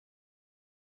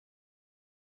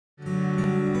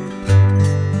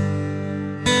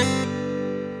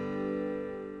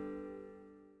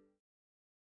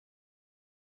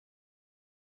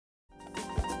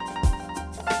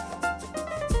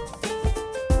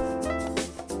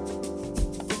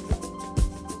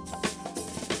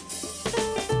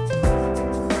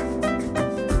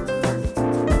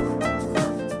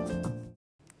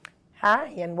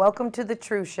Hi, and welcome to The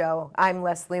True Show. I'm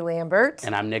Leslie Lambert.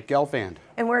 And I'm Nick Gelfand.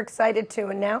 And we're excited to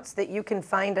announce that you can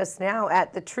find us now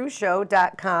at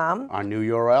thetrueshow.com. Our new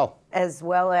URL. As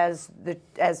well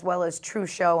as True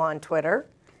Show on Twitter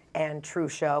and True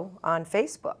Show on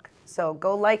Facebook. So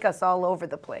go like us all over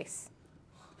the place.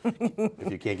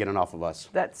 If you can't get enough of us.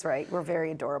 That's right. We're very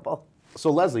adorable.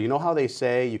 So Leslie, you know how they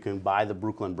say you can buy the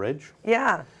Brooklyn Bridge?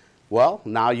 Yeah. Well,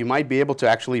 now you might be able to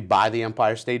actually buy the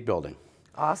Empire State Building.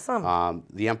 Awesome.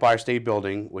 The Empire State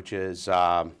Building, which is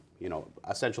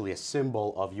essentially a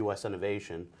symbol of U.S.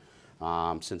 innovation, it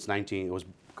was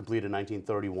completed in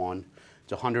 1931.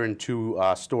 It's a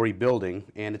 102-story building,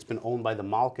 and it's been owned by the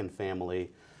Malkin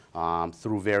family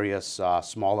through various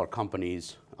smaller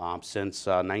companies since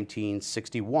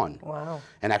 1961. Wow.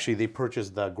 And actually, they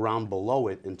purchased the ground below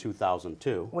it in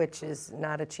 2002. Which is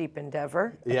not a cheap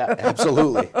endeavor. Yeah,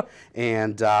 absolutely.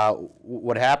 And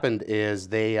what happened is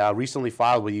they recently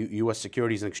filed with U.S.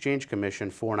 Securities and Exchange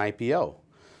Commission for an IPO.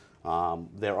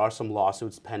 There are some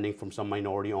lawsuits pending from some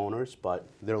minority owners, but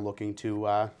they're looking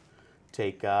to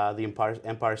take the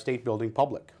Empire State Building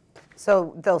public.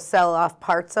 So they'll sell off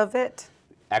parts of it?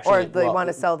 Actually, or they want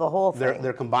to sell the whole thing?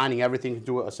 They're combining everything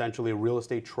into essentially a real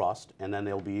estate trust, and then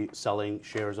they'll be selling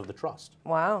shares of the trust.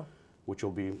 Wow. Which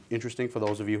will be interesting for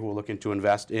those of you who are looking to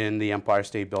invest in the Empire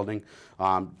State Building.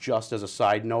 Just as a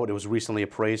side note, it was recently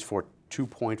appraised for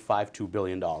 $2.52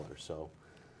 billion. So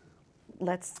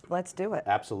let's do it.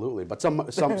 Absolutely. But some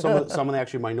of the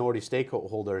actually minority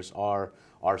stakeholders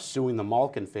are suing the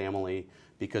Malkin family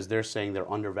because they're saying they're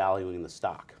undervaluing the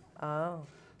stock. Oh.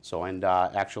 So, and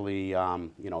actually,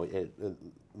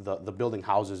 the building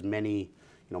houses many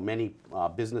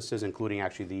businesses, including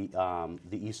actually the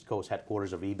East Coast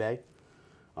headquarters of eBay,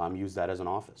 use that as an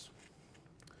office.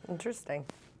 Interesting.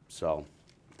 So,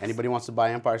 anybody wants to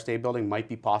buy Empire State Building, might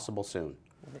be possible soon.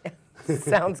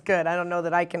 Sounds good. I don't know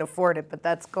that I can afford it, but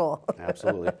that's cool.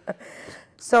 Absolutely.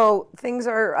 So things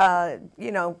are,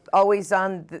 always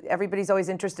on, everybody's always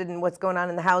interested in what's going on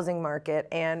in the housing market.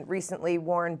 And recently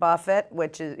Warren Buffett,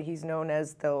 he's known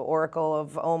as the Oracle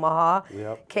of Omaha,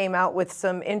 yep, came out with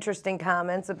some interesting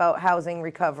comments about housing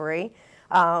recovery.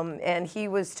 And he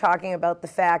was talking about the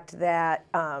fact that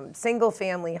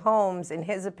single-family homes, in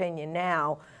his opinion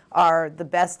now, are the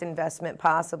best investment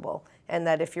possible. And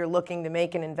that if you're looking to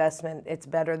make an investment, it's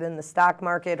better than the stock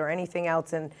market or anything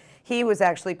else. And he was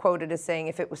actually quoted as saying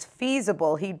if it was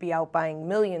feasible, he'd be out buying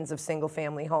millions of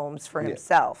single-family homes for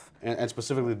himself. And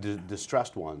specifically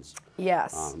distressed ones.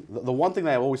 Yes. The one thing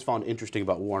that I've always found interesting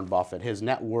about Warren Buffett, his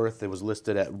net worth, it was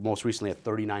listed at most recently at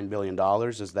 $39 billion,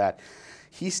 is that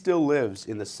he still lives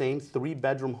in the same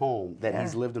three-bedroom home that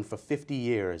he's lived in for 50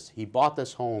 years. He bought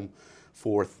this home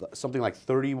for something like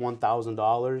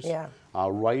 $31,000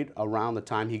 right around the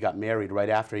time he got married, right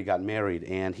after he got married.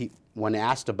 And when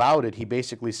asked about it, he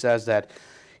basically says that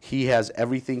he has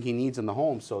everything he needs in the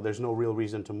home, so there's no real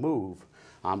reason to move.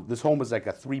 This home is like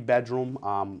a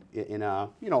three-bedroom in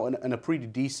a pretty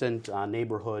decent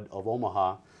neighborhood of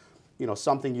Omaha.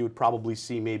 Something you would probably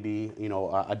see maybe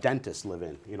a dentist live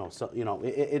in.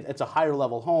 It's a higher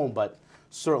level home, but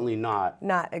certainly not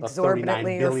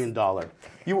exorbitantly a $39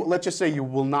 billion. Let's just say you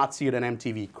will not see it on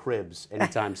MTV Cribs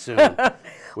anytime soon.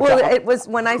 Well, it was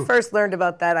when I first learned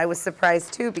about that, I was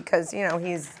surprised too because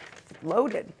he's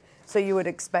loaded. So you would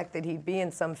expect that he'd be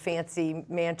in some fancy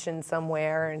mansion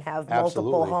somewhere and have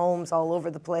multiple homes all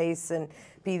over the place, and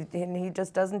he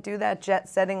just doesn't do that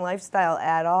jet-setting lifestyle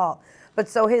at all. But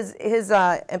so his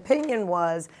opinion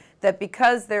was that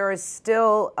because there is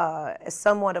still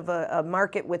somewhat of a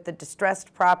market with the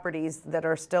distressed properties that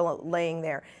are still laying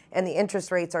there, and the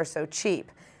interest rates are so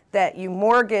cheap, that you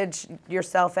mortgage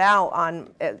yourself out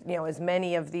on as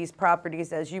many of these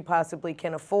properties as you possibly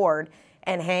can afford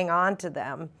and hang on to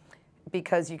them,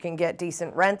 because you can get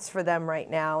decent rents for them right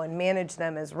now and manage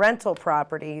them as rental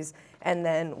properties, and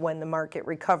then when the market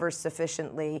recovers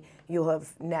sufficiently, you'll have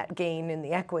net gain in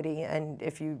the equity, and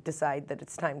if you decide that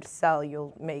it's time to sell,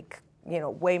 you'll make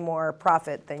way more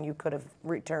profit than you could have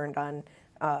returned on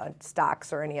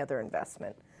stocks or any other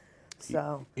investment.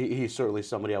 So he's certainly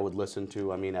somebody I would listen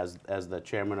to. I mean, as the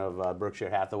chairman of Berkshire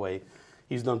Hathaway,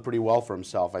 he's done pretty well for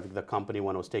himself. I think the company,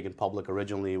 when it was taken public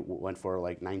originally, went for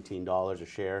like $19 a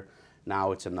share.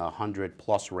 Now it's in the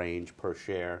 100+ range per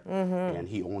share, and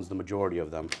he owns the majority of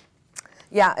them.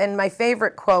 Yeah, and my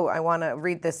favorite quote, I want to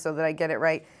read this so that I get it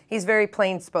right. He's very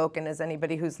plain-spoken, as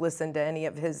anybody who's listened to any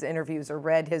of his interviews or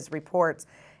read his reports.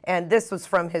 And this was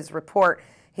from his report.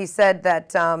 He said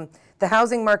that the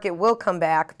housing market will come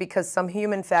back because some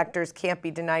human factors can't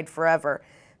be denied forever.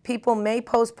 People may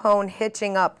postpone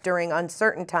hitching up during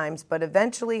uncertain times, but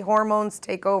eventually hormones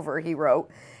take over, he wrote.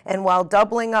 And while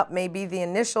doubling up may be the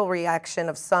initial reaction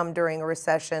of some during a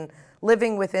recession,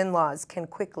 living with in-laws can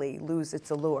quickly lose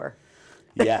its allure.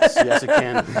 Yes, yes it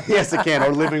can. Yes it can,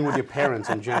 or living with your parents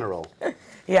in general.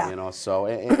 Yeah. You know, so,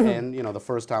 and you know, the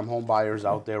first-time home buyers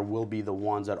out there will be the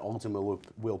ones that ultimately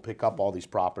will pick up all these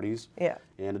properties. Yeah.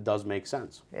 And it does make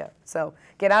sense. Yeah. So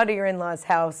get out of your in-laws'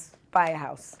 house, buy a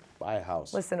house. Buy a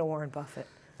house. Listen to Warren Buffett.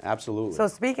 Absolutely. So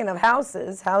speaking of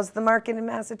houses, how's the market in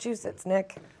Massachusetts,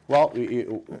 Nick? Well,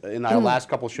 in our last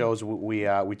couple shows, we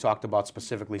talked about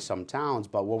specifically some towns,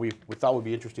 but what we thought would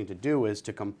be interesting to do is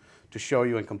to show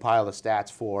you and compile the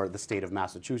stats for the state of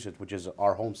Massachusetts, which is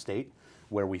our home state,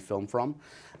 where we film from.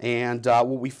 And what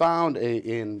we found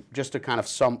in just to kind of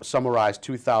summarize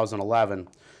 2011,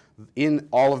 in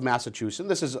all of Massachusetts, and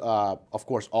this is, of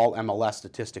course, all MLS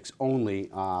statistics only,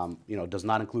 you know, does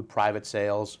not include private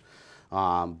sales,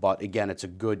 but again, it's a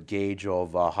good gauge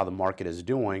of how the market is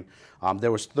doing.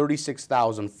 There was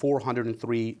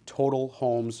 36,403 total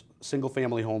homes,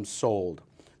 single-family homes sold.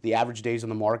 The average days on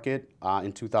the market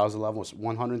in 2011 was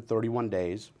 131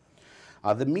 days.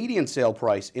 The median sale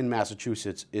price in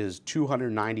Massachusetts is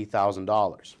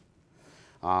 $290,000.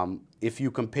 If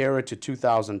you compare it to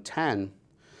 2010,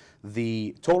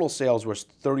 the total sales was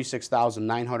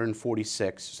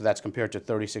 36,946, so that's compared to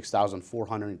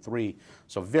 36,403,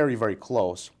 so very, very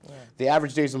close. Yeah. The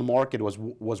average days on the market was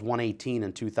 118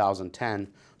 in 2010,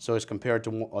 so as compared to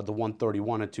the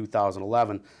 131 in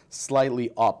 2011,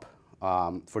 slightly up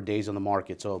for days on the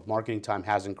market, so marketing time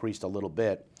has increased a little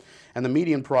bit. And the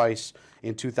median price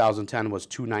in 2010 was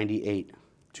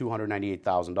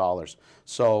 $298,000.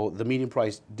 So the median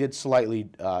price did slightly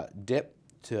dip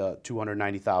to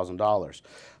 $290,000.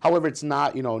 However, it's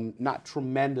not, you know, not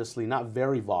tremendously, not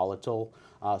very volatile.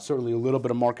 Certainly a little bit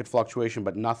of market fluctuation,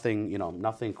 but nothing, you know,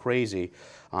 nothing crazy.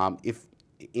 If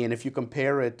you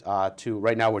compare it to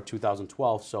right now we're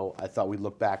 2012, so I thought we'd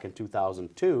look back in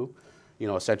 2002. You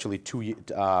know, essentially a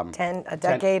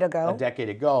decade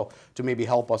ago, to maybe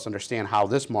help us understand how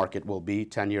this market will be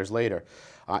 10 years later.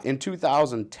 In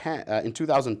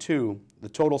 2002, the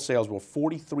total sales were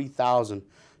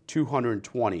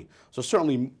 43,220. So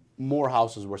certainly more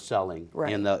houses were selling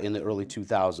in the early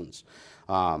 2000s.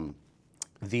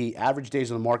 The average days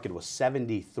on the market was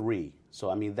 73. So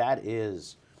I mean that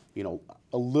is, you know,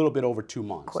 a little bit over 2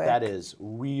 months. Quick. That is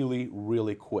really,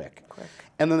 really quick.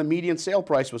 And then the median sale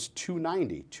price was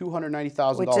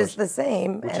 $290,000. Which is the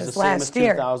same as last year.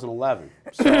 year. 2011.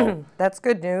 So that's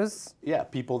good news. Yeah,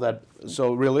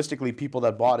 so realistically, people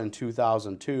that bought in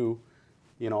 2002,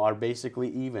 you know, are basically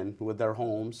even with their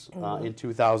homes in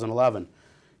 2011.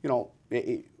 You know,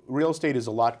 real estate is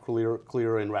a lot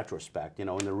clearer in retrospect. You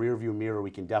know, in the rearview mirror,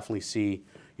 we can definitely see,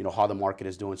 you know, how the market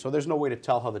is doing. So there's no way to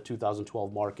tell how the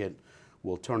 2012 market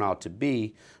will turn out to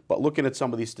be. But looking at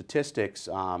some of these statistics,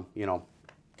 you know,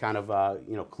 kind of,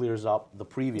 you know, clears up the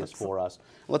previous for us.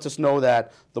 Lets us know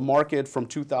that the market from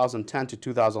 2010 to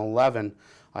 2011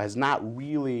 has not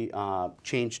really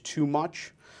changed too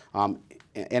much.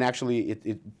 And actually,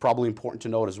 it's probably important to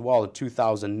note as well, in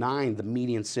 2009, the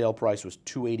median sale price was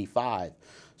 $285.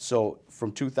 So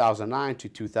from 2009 to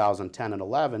 2010 and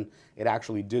 11, it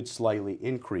actually did slightly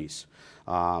increase.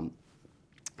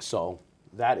 So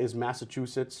that is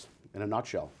Massachusetts in a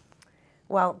nutshell.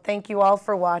 Well, thank you all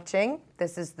for watching.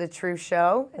 This is The True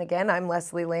Show. And again, I'm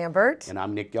Leslie Lambert. And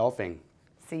I'm Nick Gelfing.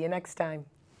 See you next time.